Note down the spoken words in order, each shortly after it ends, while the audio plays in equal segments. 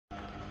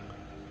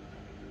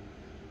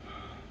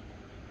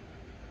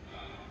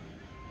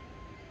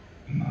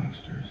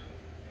downstairs.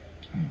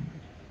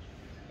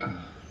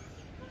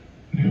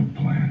 New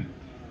plan.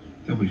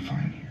 They'll be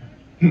fine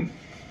here.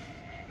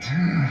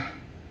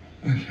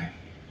 Okay.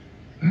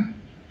 Huh?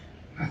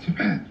 Not too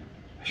bad.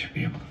 I should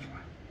be able to fly.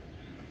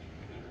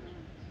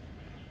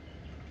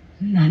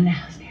 Not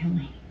now,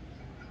 Stanley.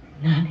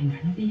 Not in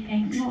front of the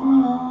eggs. Oh.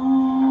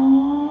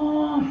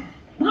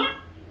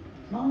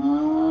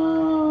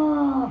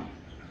 Oh.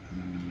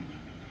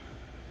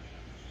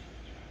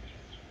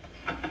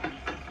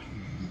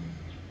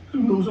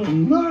 Those are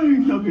my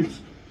nuggets.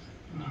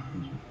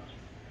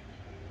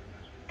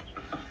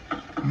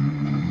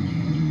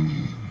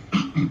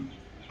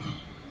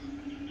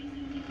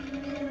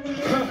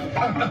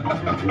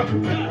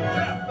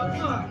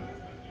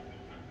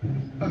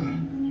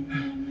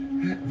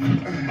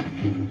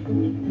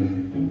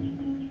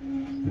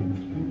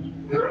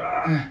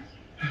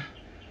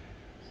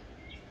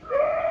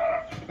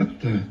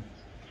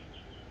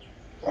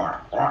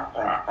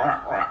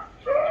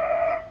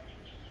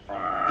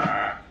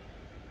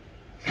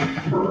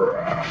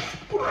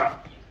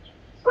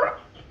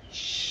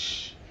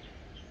 Shh.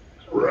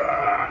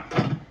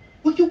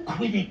 Will you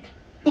quit it?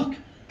 Look,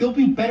 they'll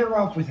be better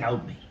off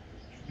without me.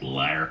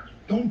 Liar.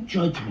 Don't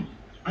judge me.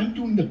 I'm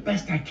doing the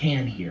best I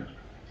can here.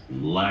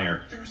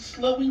 Liar. They're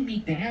slowing me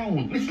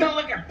down. It's not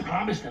like I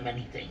promised them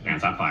anything.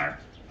 Hands on fire.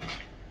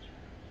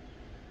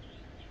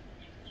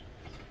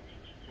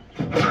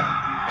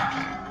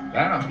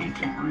 That'll teach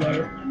them.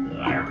 Liar.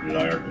 Liar.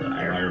 Liar.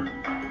 Liar.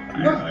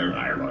 Liar.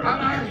 Liar.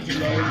 Liar.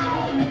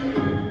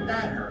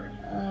 That hurt.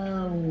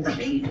 What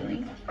are you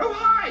doing? Oh,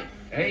 hi.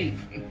 Hey.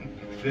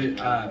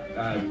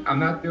 I'm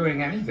not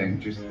doing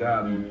anything. Just,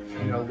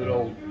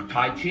 little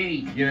Tai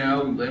Chi,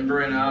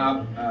 limbering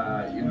up,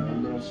 a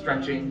little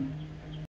stretching.